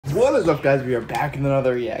What is up, guys? We are back in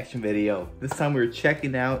another reaction video. This time we're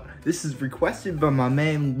checking out, this is requested by my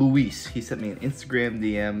man Luis. He sent me an Instagram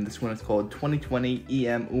DM. This one is called 2020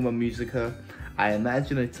 EM Uma Musica. I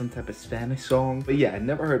imagine it's some type of Spanish song, but yeah, I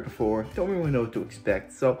never heard before. Don't really know what to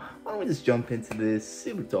expect, so why don't we just jump into this,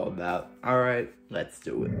 see what it's all about. Alright, let's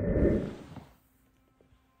do it.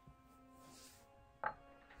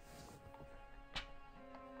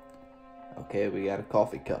 Okay, we got a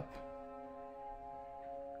coffee cup.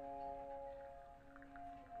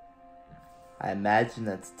 I imagine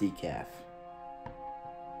that's decaf.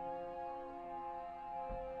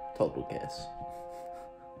 Total guess.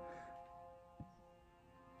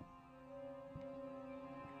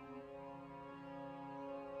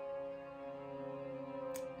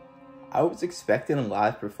 I was expecting a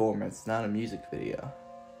live performance, not a music video.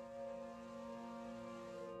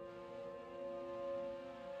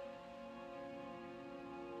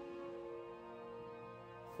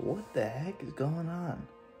 What the heck is going on?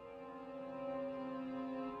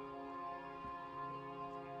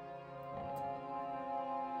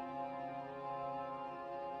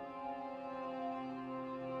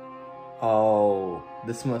 Oh,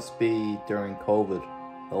 this must be during COVID,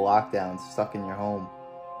 the lockdown, stuck in your home.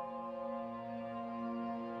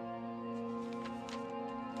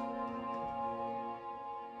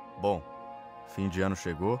 Bom, fim de ano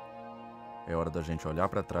chegou, é hora da gente olhar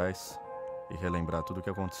para trás e relembrar tudo o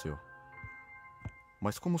que aconteceu.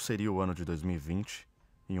 Mas como seria o ano de 2020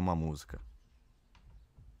 em uma música?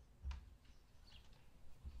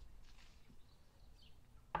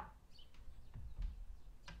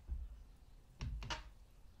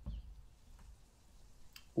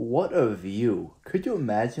 What a view. Could you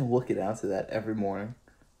imagine looking out to that every morning?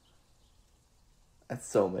 That's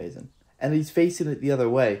so amazing. And he's facing it the other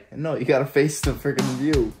way. And no, you gotta face the freaking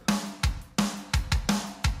view.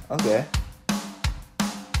 Okay.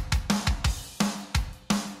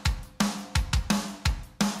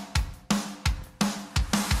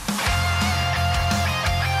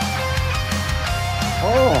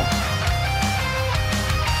 Oh!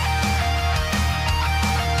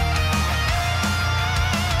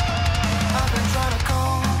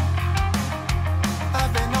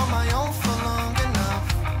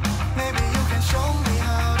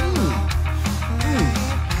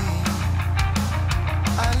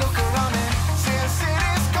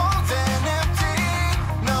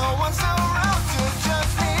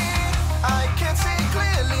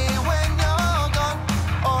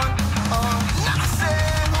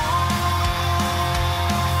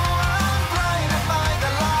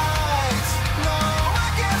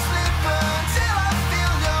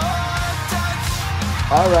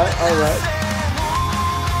 All right.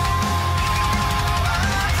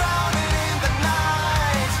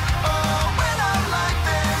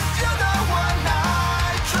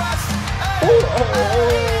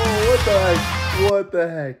 What the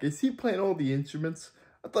heck? Is he playing all the instruments?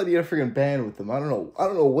 I thought he had a freaking band with him. I don't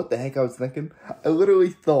know what the heck I was thinking. I literally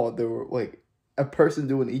thought there were like a person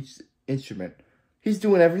doing each instrument. He's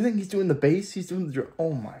doing everything. He's doing the bass. He's doing the drum.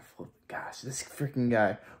 Oh my gosh, this freaking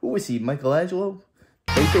guy. Who was he? Michelangelo?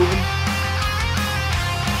 Beethoven?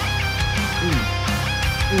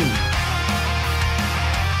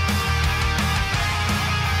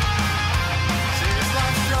 Tastes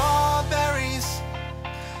like strawberries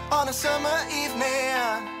on a summer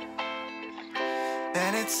evening,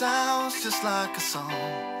 and it sounds just like a song.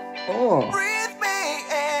 Oh. Breathe me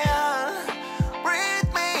in,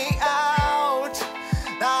 breathe me out.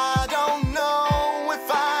 I don't know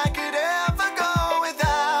if I could ever go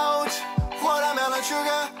without watermelon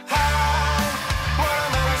sugar high,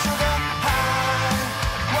 watermelon sugar high,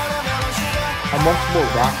 watermelon sugar high. A much more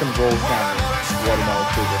rock and roll sounding Watermelon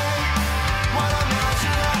Sugar. Watermelon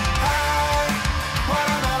sugar high,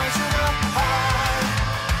 watermelon sugar high,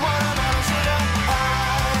 watermelon sugar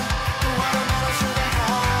high, watermelon sugar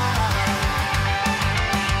high.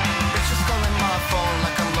 It's just calling my phone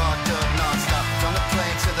like I'm locked up non-stop. From the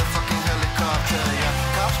plane to the fucking helicopter, yeah.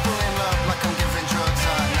 Cops pulling up like I'm giving drugs,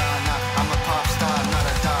 nah. I'm a pop star, not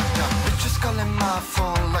a doctor. It's just calling my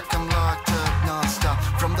phone like I'm locked up non-stop.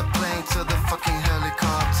 From the plane to the fucking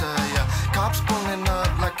helicopter, yeah. Cops pulling up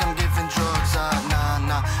like I'm giving drugs,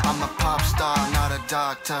 nah. I'm a pop star, not a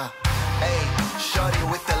doctor. Hey, shorty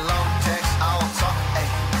with the long text, I don't talk. Hey,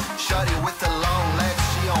 shorty with the long legs,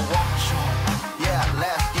 she don't walk. Yeah,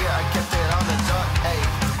 last year I kept it on the duck. Hey,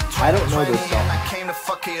 I don't know this song. and I came to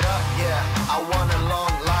fuck it up. Yeah, I want a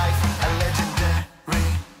long life, a legendary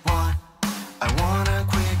one. I want a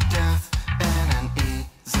quick death and an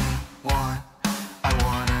easy one. I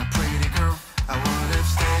want a pretty girl. I would have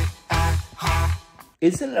stayed at home.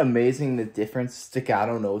 Isn't it amazing the difference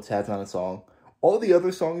staccato notes has on a song? All the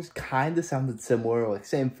other songs kind of sounded similar, like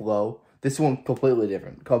same flow. This one completely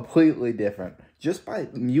different. Completely different. Just by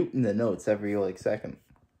muting the notes every like second.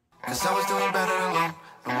 Cause I was doing better alone.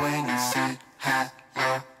 But when you said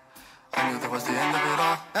hello, I knew that was the end of it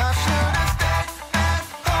all. I should have stayed at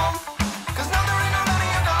home. Cause now there ain't no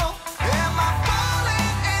letting you go. Am I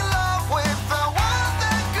falling in love with the one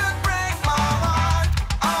that could break my heart?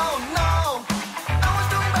 Oh no, I was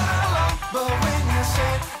doing better alone. But when you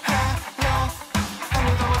said hello, I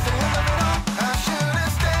knew that was the end of it all. I should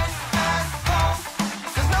have stayed at home.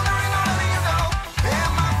 Cause now there ain't no letting you go.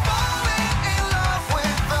 Am I falling in love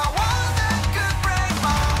with the one that could break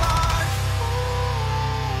my heart?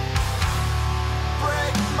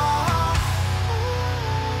 Break my heart.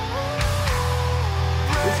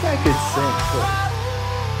 This guy could sing too.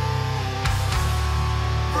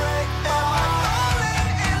 Break my heart. Am I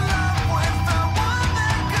falling in love with the one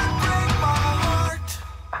that could break my heart?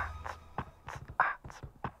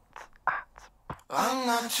 I'm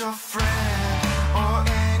not your friend or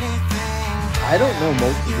anything. I don't know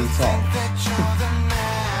most of these songs. That you're the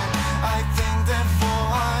man. I think therefore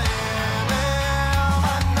I am.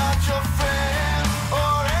 I'm not your friend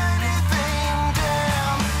or anything.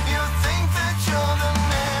 Damn, you think that you're the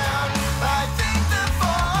man. I think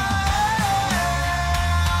therefore I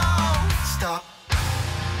am. Stop.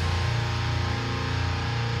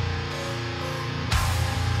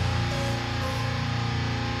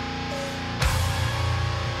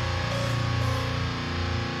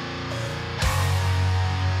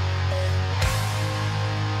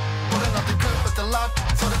 Pulling out the good with the lot,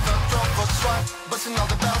 so the drop was swat. Busting all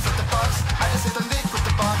the bells at the box. I just hit the leak with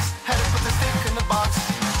the box. Had to put the stick in the box.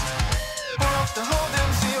 Pour off the whole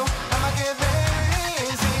damn seal. I'ma get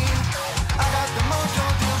lazy. I got the mojo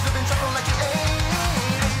deals, living trouble like the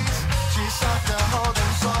 80s. She's off the whole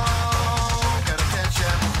damn song. Gotta catch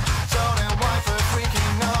ya. So that wife a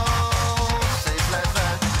freaking knows. Says like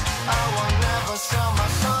that. I will never sell my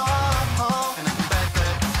soul. And I'm back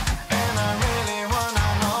there. And I really wanna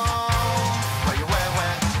know where you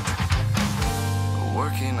went.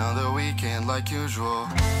 Working on the weekend like usual.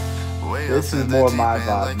 Way This up is in the more deep my end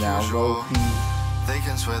vibe like now. usual. Low key. They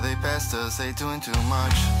can swear they passed us, they doing too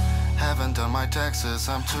much. Haven't done my taxes,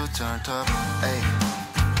 I'm too turned up. Hey,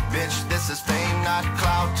 bitch, this is fame, not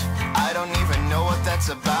clout. I don't even know what that's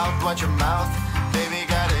about. Watch your mouth. Baby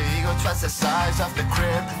got an ego twice the size of the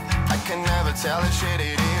crib. I can never tell a shit,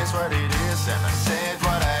 it is what it is. And I said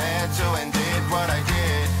what I had to and did what I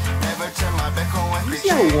did. Never turn my back on what You we see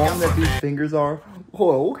how check long out that for these me. fingers are?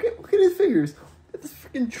 Hold on, look at his fingers. That's a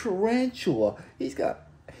freaking tarantula. He's got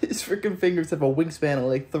his freaking fingers have a wingspan of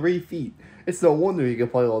like 3 feet. It's no wonder he can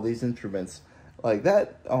play all these instruments like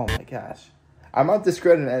that. Oh my gosh, I'm not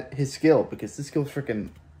discrediting his skill because this skill's freaking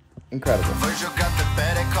incredible. First you got the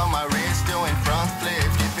Patek on my wrist, doing front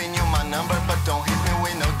flips. Giving you my number, but don't hit me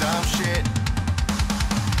with no dumb shit.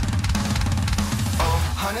 Oh,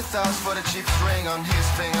 100,000 for the cheapest ring on his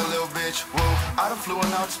finger, little bitch. Whoa, I done flew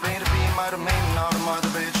out to Spain to be my domain and all the mother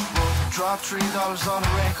bitch. Whoa, drop $3 on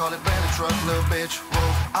the ring, call it Bentley truck, little bitch. Whoa,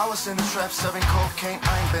 I was in the trap serving cocaine,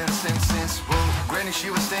 I ain't been the same since. Whoa, granny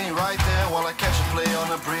she was staying right there while I catch a play on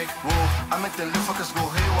the brick. Whoa, I make the little fuckers go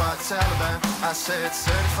haywire, Taliban. I said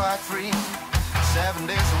certified free, 7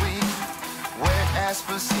 days a week. Wet ass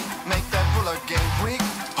pussy, make that pull up game quick.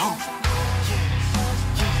 Oh, yeah,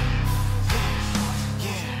 yeah, yeah,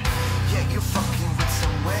 yeah, yeah. You fucking with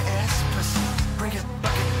some wet ass pussy. Bring it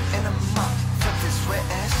bucket and a mop for this wet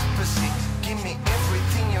ass pussy. Give me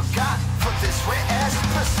everything you got for this wet ass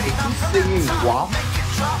pussy. Is he I'm from the singing top, WAP? make it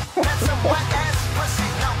drop. That's some wet ass pussy.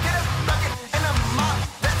 Now get a bucket and a mop.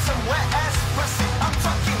 That's some wet ass pussy. I'm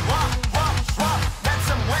talking wop, wop, wop. That's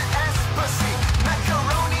some wet ass pussy.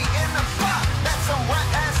 Macaroni in a pot. That's some wet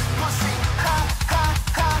ass pussy. Ha, ha,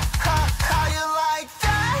 ha, ha. How you like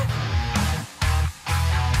that?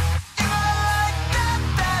 You like that,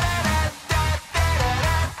 that, that, that,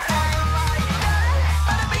 that. How you like that?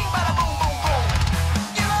 Bada bing, bada boom, boom, boom.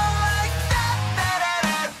 You like that, that,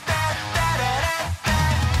 that, that, that, that,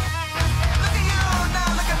 that. Look at you now,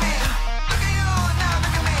 look at me.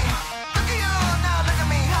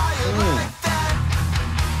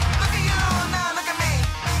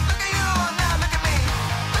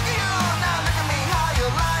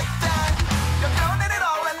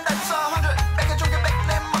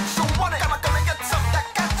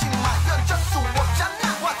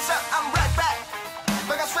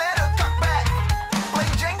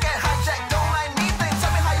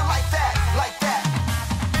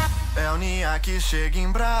 que chega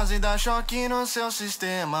em brasa e dá choque no seu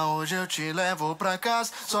sistema. Hoje eu te levo pra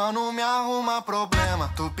casa, só não me arruma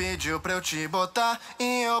problema. Tu pediu pra eu te botar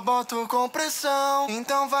e eu boto com pressão.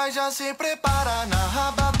 Então vai, já se prepara, na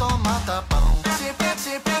raba toma tapão. Se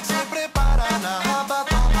prepara, na raba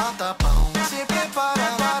toma tapão. Se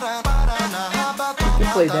prepara, na raba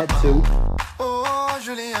toma Play that tapão. too. Ô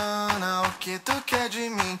Juliana, o que tu quer de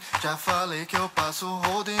mim? Já falei que eu passo o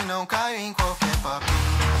rodo e não caio em qualquer papinho.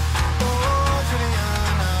 Ô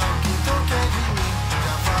Juliana, o que tu quer de mim?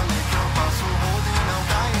 Já falei que eu passo o rodo e não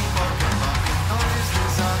caio em qualquer papinho. Então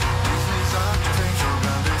desliza, vem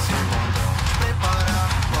jogando esse bundão. Prepara,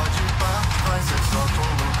 pode ir pá, vai ser só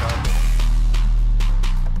colocar bem.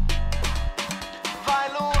 Vai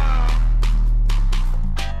Luan.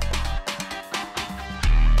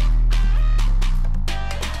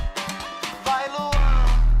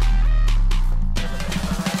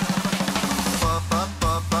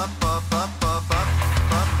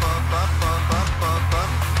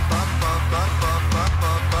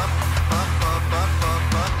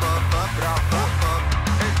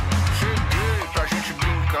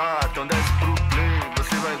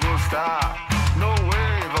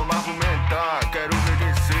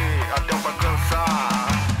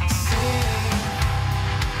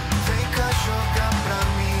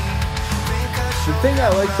 The thing I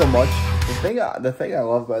like so much, the thing I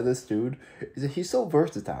love about this dude is that he's so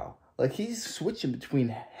versatile. Like, he's switching between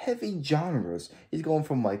heavy genres. He's going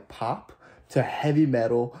from like pop to heavy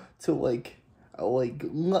metal to like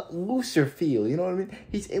looser feel. You know what I mean?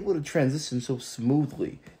 He's able to transition so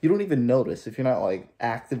smoothly. You don't even notice if you're not like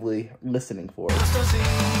actively listening for it.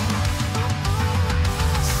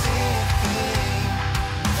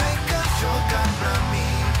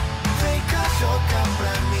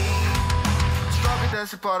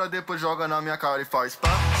 Desce para depois joga na minha cara e faz pá.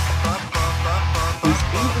 He's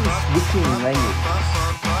even switching languages.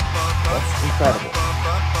 That's incredible.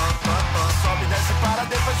 Sobe, desce para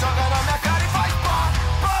depois joga na minha cara e faz pá.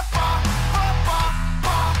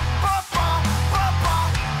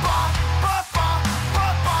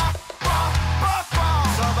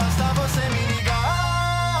 Só basta você me ligar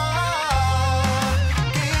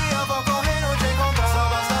que eu vou correndo te encontrar. Só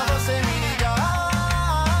basta você me ligar.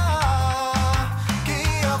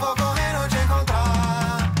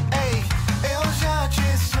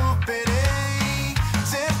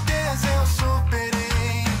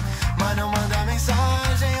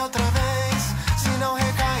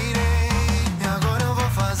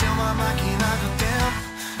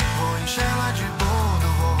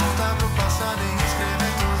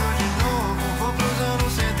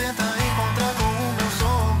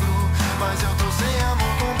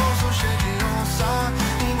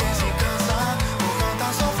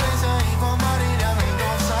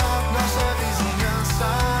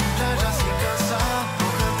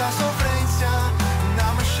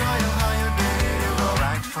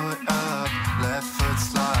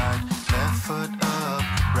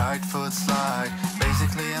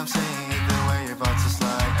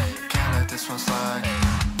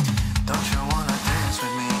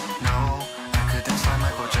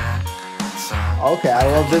 Okay, I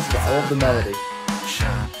love this guy. I love the melody.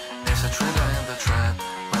 There's a thriller in the trap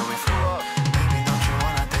where we from. Baby, don't you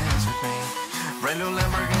wanna dance with me? Brand new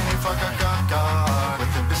Lamborghini, fuck a car.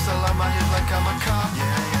 With a pistol on my hip like I'm a cop.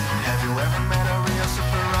 Yeah. Have you ever met a real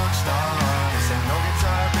super rock star? This ain't no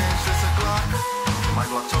guitar, bitch, it's a Glock. My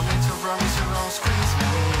Glock told me to promise you don't squeeze me.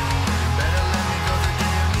 You better let me go the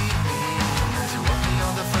day you need me. As you walk me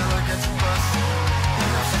on the floor like it's a bus. You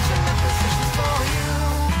know, such a position for you.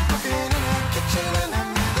 Looking in the kitchen and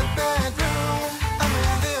I'm in the bedroom. I'm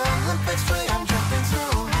in the Olympics where I'm jumping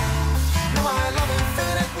through. No, I love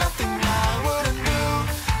infinite, nothing I wouldn't do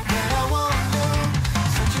that I won't do.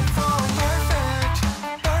 Searching for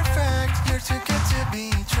perfect, you're too good to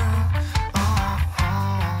be true.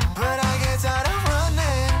 But I get tired of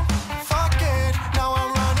running. Fuck it, now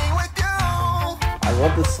I'm running with you. I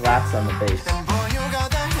love the slaps on the bass. And boy, you got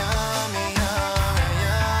that yummy, yummy,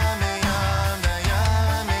 yummy, yummy,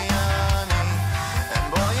 yummy, yummy. And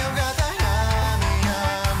boy, you got that yummy,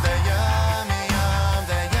 yummy, yummy,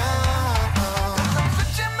 yummy, yummy. 'Cause I'm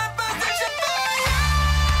switching my position for you.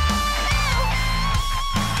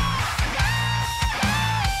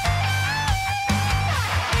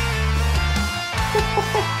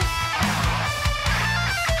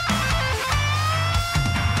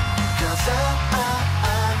 Cause I'm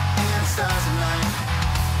in stars tonight.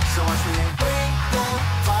 So watch me bring the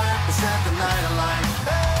fire and set the night alight.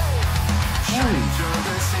 Shooting through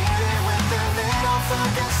the city with the little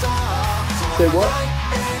fucking song. So Say I'ma what? light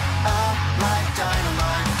it up like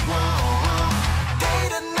dynamite. Whoa, whoa. Day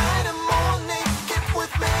to night and morning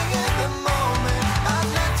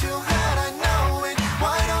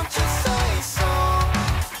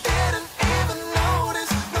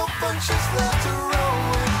just love to roll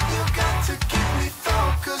with. You got to keep me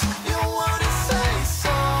focused. You wanna say so.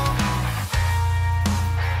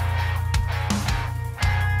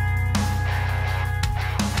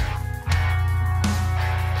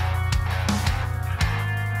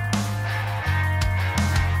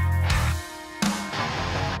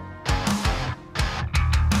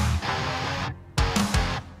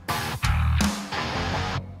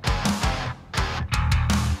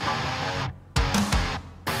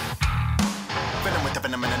 Venom with the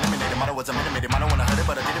venom and eliminated. Motto was a minute. I don't wanna hurt it,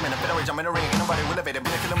 but I did it in a better rage. I'm in a ring. Ain't nobody will elevate it.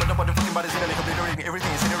 Been a killer, but nobody fucking body's in it. Obliterating everything,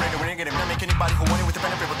 incinerated. We ain't getting to make anybody who want it with the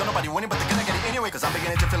benefit. But don't nobody win it, but they're gonna get it anyway. Cause I'm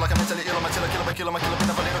beginning to feel like I'm mentally ill. I'm a killer, my killer, been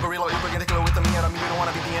a little gorilla. You're bringing the killer with me. I mean, you don't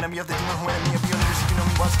wanna be the enemy of the demon who enemy of you. You know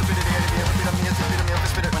me, what's stupidity? Enemy of me, it's a bit of me, of the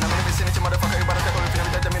spirit. When I'm in the vicinity, motherfucker, you better take over. If you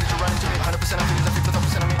that minute you run into me, 100% I'm feeling the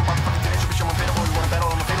 50% of me. I'm fucking teenage, but you're unbeatable. You wanna battle,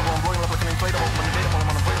 I'm available. I'm blowing up like an inflatable. I'm unavailable, I'm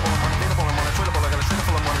unavoidable, I'm unavailable, I'm unavoidable. I got a trigger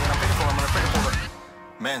full of money, and I'm painful, I'm unafraid of it.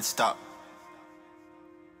 Man, stop.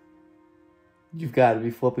 You've got to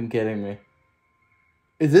be flipping kidding me.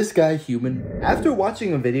 Is this guy human? After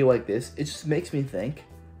watching a video like this, it just makes me think,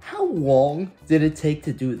 how long did it take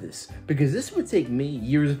to do this? Because this would take me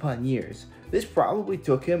years upon years. This probably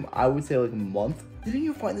took him, I would say, like a month. Didn't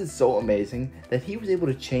you find this so amazing that he was able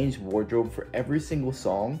to change wardrobe for every single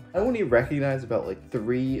song? I only recognized about like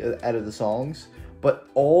 3 out of the songs, but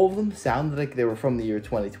all of them sounded like they were from the year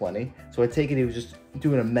 2020. So I take it he was just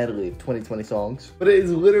doing a medley of 2020 songs. But it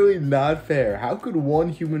is literally not fair. How could one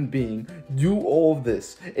human being do all of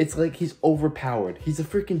this? It's like he's overpowered. He's a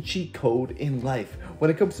freaking cheat code in life. When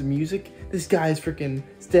it comes to music, this guy is freaking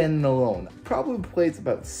standing alone. Probably plays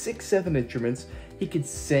about 6-7 instruments. He could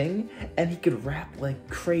sing and he could rap like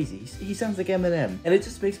crazy. He sounds like Eminem. And it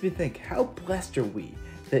just makes me think, how blessed are we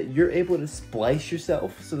that you're able to splice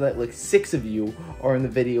yourself so that like 6 of you are in the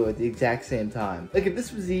video at the exact same time. Like if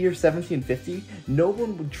this was the year 1750, no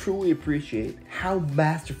one would truly appreciate how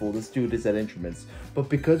masterful this dude is at instruments. But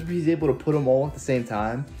because he's able to put them all at the same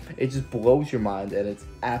time, it just blows your mind and it's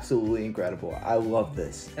absolutely incredible. I love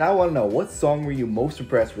this. And I wanna know, what song were you most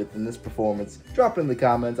impressed with in this performance? Drop it in the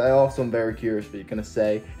comments. I also am very curious what you're gonna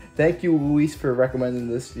say. Thank you, Luis, for recommending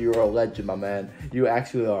this. You're a legend, my man. You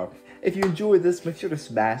actually are. If you enjoyed this, make sure to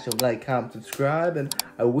smash a like, comment, subscribe, and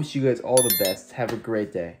I wish you guys all the best. Have a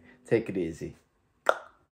great day. Take it easy.